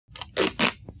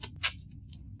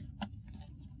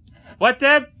What,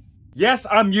 Deb? Yes,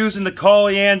 I'm using the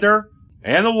coriander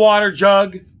and the water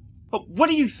jug. But what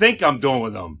do you think I'm doing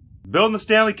with them? Building the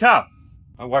Stanley Cup.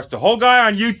 I watched a whole guy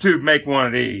on YouTube make one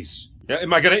of these.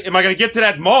 Am I gonna get to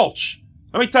that mulch?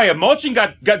 Let me tell you, mulching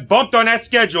got bumped on that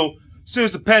schedule as soon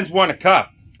as the Pens won a cup.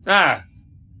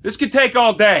 This could take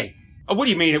all day. Oh, what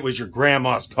do you mean it was your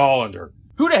grandma's colander?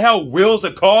 Who the hell wills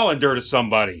a colander to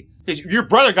somebody? Your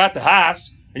brother got the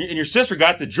house, and your sister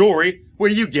got the jewelry. What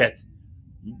do you get?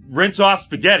 Rinse off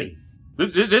spaghetti.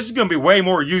 This is gonna be way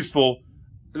more useful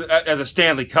as a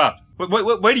Stanley Cup.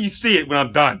 Wait till you see it when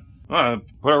I'm done.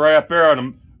 Put it right up there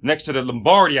next to the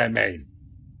Lombardi I made.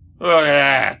 Look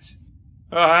at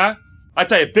that. I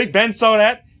tell you, Big Ben saw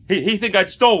that. He think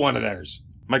I'd stole one of theirs.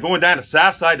 Am I going down to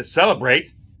Southside to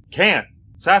celebrate? Can't.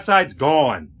 Southside's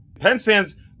gone. Pens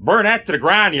fans burned that to the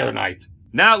ground the other night.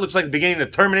 Now it looks like the beginning of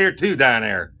Terminator 2 down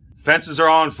there. Fences are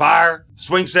on fire.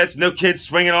 Swing sets, no kids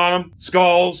swinging on them.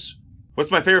 Skulls. What's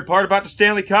my favorite part about the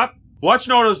Stanley Cup?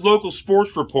 Watching all those local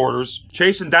sports reporters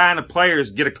chasing down the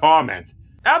players get a comment.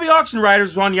 Albie Oxenrider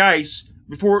was on the ice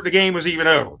before the game was even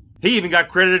over. He even got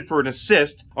credited for an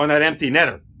assist on that empty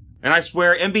netter. And I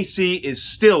swear NBC is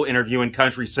still interviewing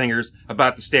country singers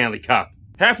about the Stanley Cup.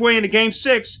 Halfway into Game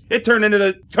 6, it turned into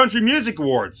the Country Music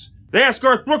Awards. They asked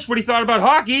Garth Brooks what he thought about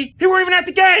hockey. He weren't even at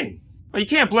the game. Well, you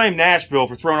can't blame Nashville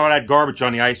for throwing all that garbage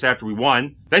on the ice after we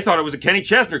won. They thought it was a Kenny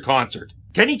Chesner concert.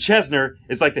 Kenny Chesner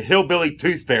is like the hillbilly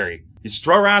tooth fairy. You just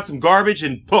throw around some garbage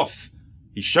and poof,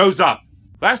 he shows up.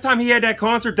 Last time he had that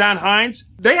concert down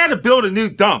Hines, they had to build a new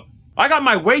dump. I got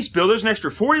my waste bill, there's an extra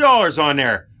 $40 on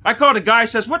there. I called a guy,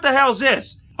 says, what the hell's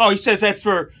this? Oh, he says that's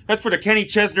for the Kenny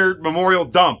Chesner Memorial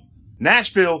Dump.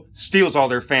 Nashville steals all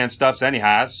their fan stuffs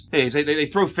anyhows. They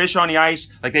throw fish on the ice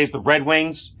like they's the Red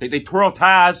Wings. They twirl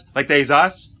ties like they's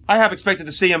us. I half expected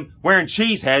to see them wearing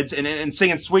cheese heads and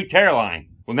singing Sweet Caroline.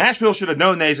 Well, Nashville should have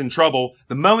known they's in trouble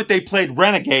the moment they played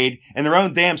Renegade in their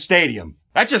own damn stadium.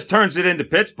 That just turns it into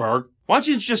Pittsburgh. Why don't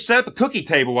you just set up a cookie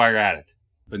table while you're at it?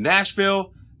 But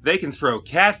Nashville, they can throw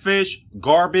catfish,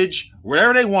 garbage,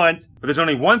 whatever they want, but there's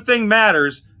only one thing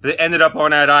matters that ended up on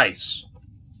that ice.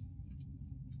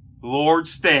 Lord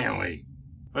Stanley.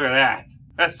 Look at that.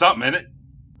 That's something, isn't it?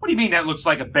 What do you mean that looks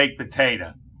like a baked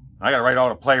potato? I gotta write all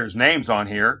the players' names on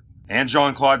here. And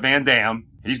Jean-Claude Van Damme.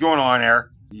 He's going on there.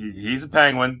 He's a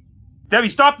Penguin. Debbie,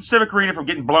 stop the Civic Arena from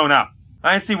getting blown up.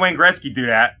 I didn't see Wayne Gretzky do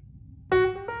that.